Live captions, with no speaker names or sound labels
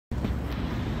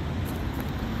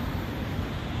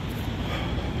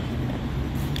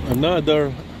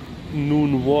Another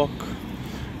noon walk.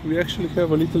 We actually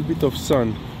have a little bit of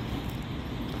sun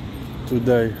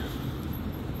today.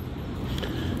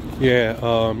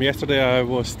 Yeah, yesterday I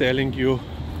was telling you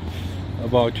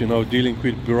about, you know, dealing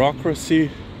with bureaucracy.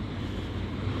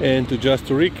 And to just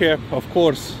to recap, of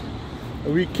course,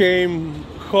 we came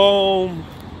home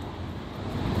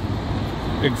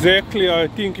exactly, I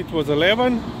think it was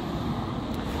 11.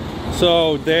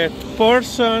 So that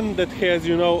person that has,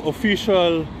 you know,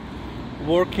 official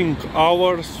working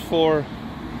hours for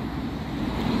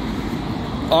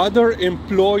other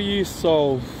employees,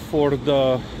 so for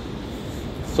the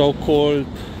so-called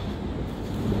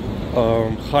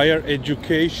higher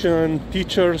education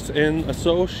teachers and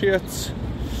associates.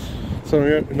 So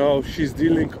you know, she's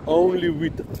dealing only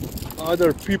with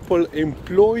other people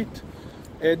employed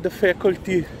at the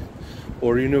faculty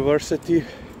or university.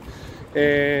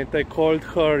 And I called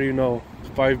her, you know,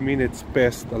 5 minutes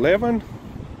past 11,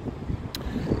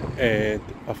 and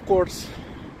of course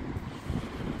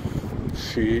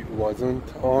she wasn't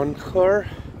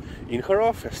in her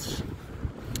office.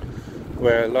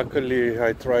 Well, luckily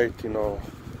I tried, you know,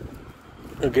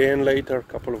 again later, a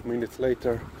couple of minutes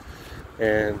later,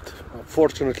 and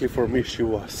fortunately for me she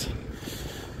was.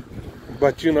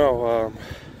 But you know,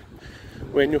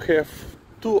 when you have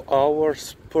 2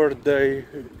 hours per day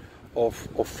of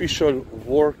official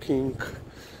working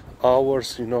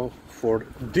hours, you know, for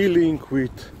dealing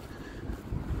with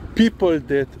people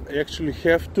that actually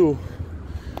have to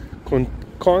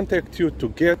contact you to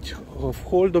get a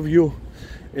hold of you,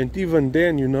 and even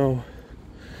then, you know,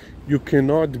 you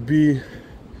cannot be.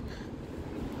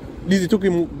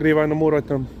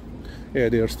 Yeah,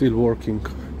 they are still working,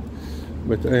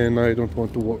 and I don't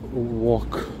want to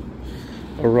walk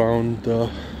around the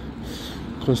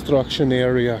construction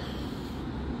area.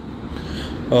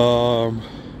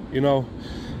 You know,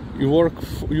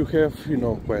 you have, you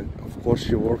know, well, of course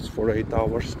she works for 8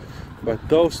 hours, but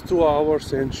those 2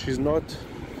 hours, and she's not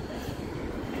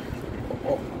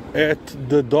at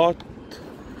the dot,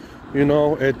 you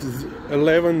know, at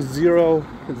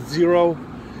 11:00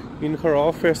 in her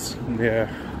office. Yeah,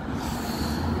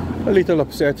 a little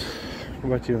upset,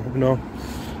 but you know,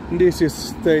 this is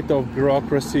state of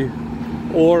bureaucracy,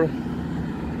 or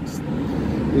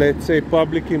let's say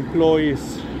public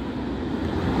employees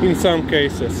in some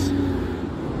cases.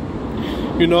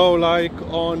 You know, like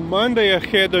on Monday I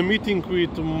had a meeting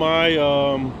with my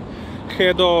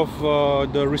head of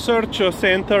the research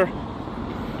center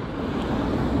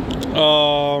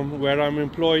where I'm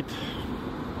employed.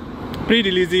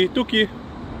 Pretty Lizzie, Tuki,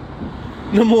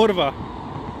 Namorva.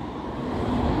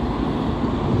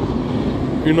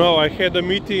 You know, I had a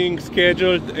meeting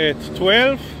scheduled at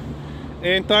 12,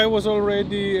 and I was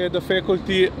already at the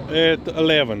faculty at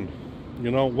 11,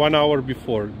 you know, 1 hour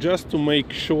before, just to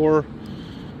make sure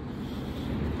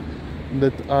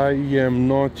that I am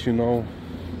not, you know,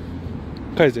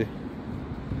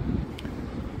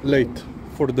 late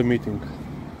for the meeting.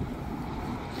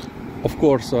 Of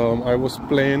course, I was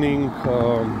planning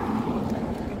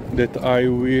that I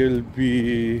will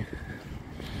be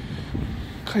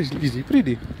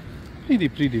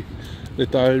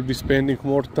that I'll be spending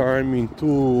more time in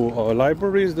 2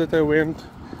 libraries that I went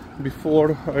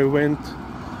before I went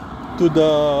to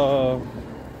the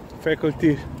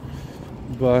faculty.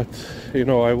 But you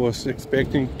know, I was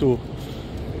expecting to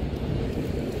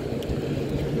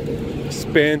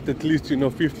spend at least, you know,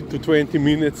 15 to 20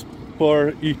 minutes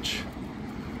per each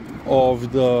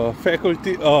of the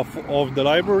faculty of the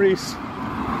libraries.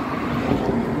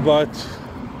 But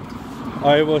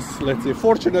I was, let's say,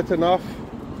 fortunate enough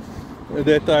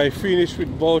that I finished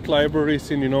with both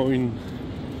libraries in, you know, in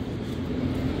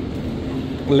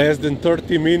less than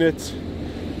 30 minutes,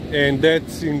 and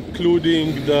that's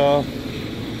including the,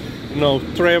 you know,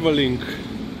 traveling,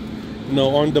 you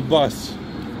know, on the bus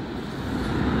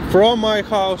from my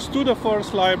house to the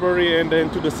first library and then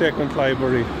to the second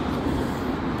library.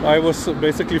 I was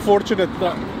basically fortunate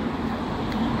that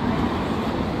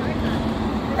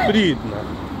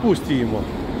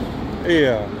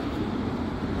yeah,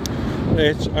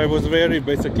 I was very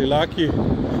basically lucky,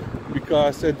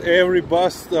 because at every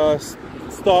bus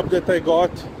stop that I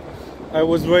got, I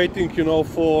was waiting, you know,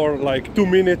 for like 2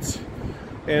 minutes,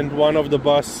 and one of the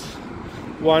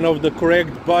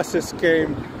correct buses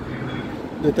came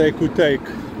that I could take,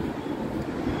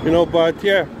 you know. But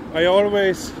yeah, I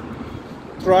always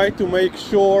try to make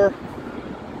sure,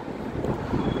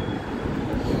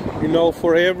 you know,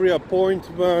 for every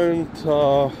appointment,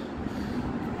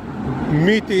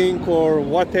 meeting, or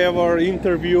whatever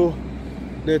interview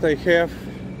that I have,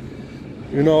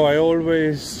 you know, I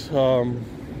always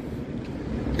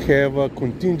have a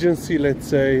contingency, let's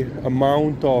say,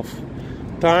 amount of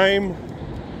time,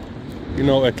 you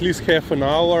know, at least half an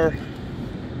hour,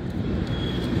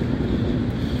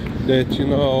 that, you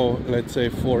know, let's say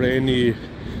for any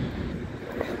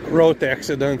road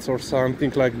accidents or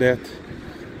something like that,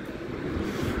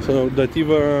 so that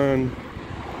even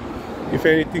if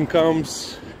anything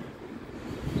comes,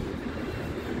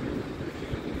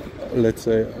 let's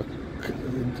say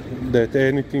that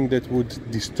anything that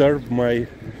would disturb my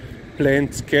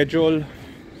planned schedule,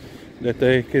 that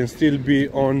I can still be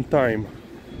on time.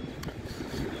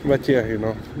 But yeah, you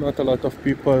know, not a lot of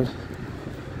people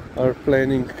are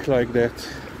planning like that.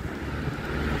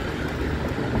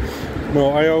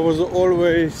 No, I was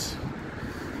always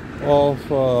of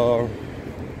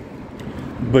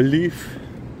belief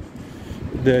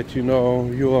that, you know,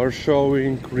 you are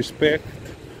showing respect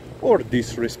or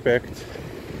disrespect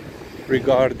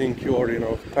regarding your, you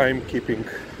know, timekeeping,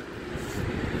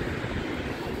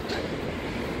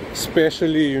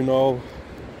 especially, you know,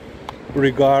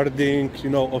 regarding, you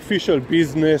know, official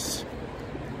business,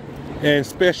 and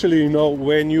especially, you know,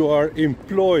 when you are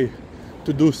employed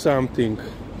to do something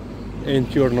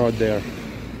and you're not there.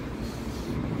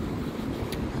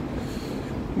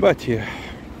 But yeah,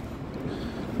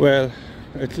 well,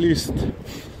 at least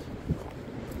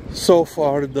so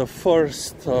far the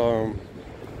first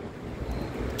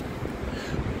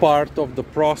part of the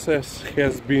process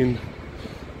has been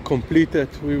completed.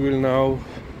 We will now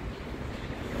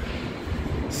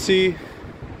see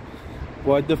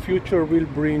what the future will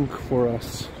bring for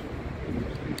us,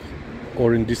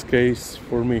 or in this case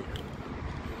for me.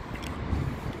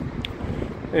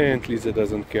 And Liza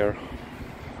doesn't care.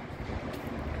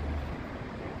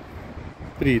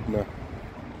 Ridna.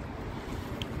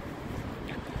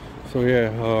 So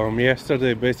yeah,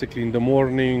 yesterday basically in the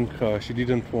morning she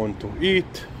didn't want to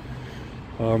eat.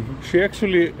 She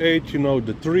actually ate, you know,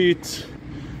 the treats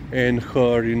and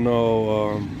her, you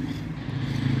know,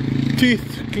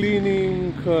 teeth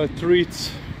cleaning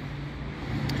treats.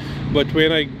 But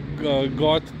when I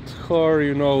got her,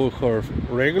 you know, her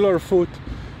regular food,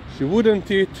 she wouldn't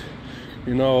eat.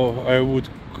 You know,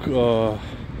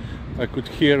 I could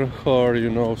hear her, you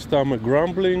know, stomach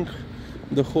grumbling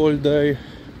the whole day.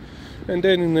 And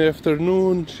then in the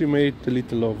afternoon she made a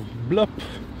little of blup,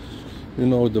 you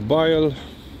know, the bile.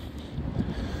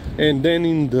 And then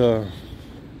in the,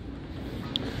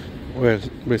 well,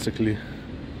 basically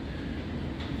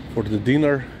for the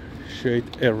dinner she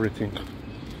ate everything.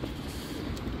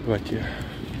 But yeah,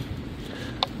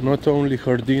 not only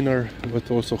her dinner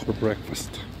but also her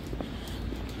breakfast.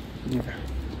 Yeah.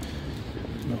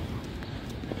 No.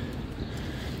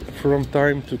 From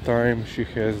time to time she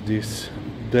has these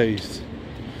days,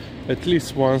 at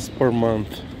least once per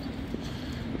month.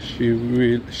 She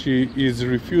is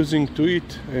refusing to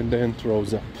eat and then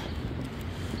throws up.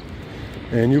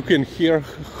 And you can hear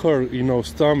her, you know,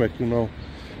 stomach, you know,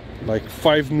 like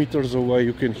 5 meters away,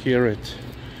 you can hear it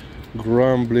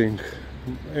grumbling,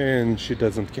 and she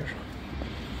doesn't care.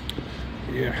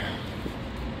 Yeah.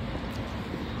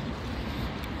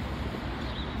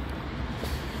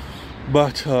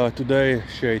 But today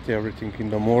she ate everything in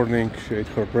the morning. She ate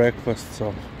her breakfast,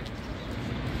 so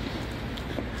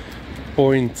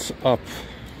points up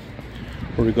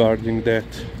regarding that.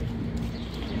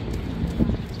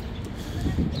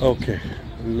 Okay,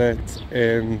 let's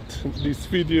end this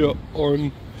video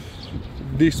on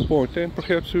this point, and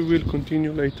perhaps we will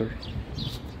continue later.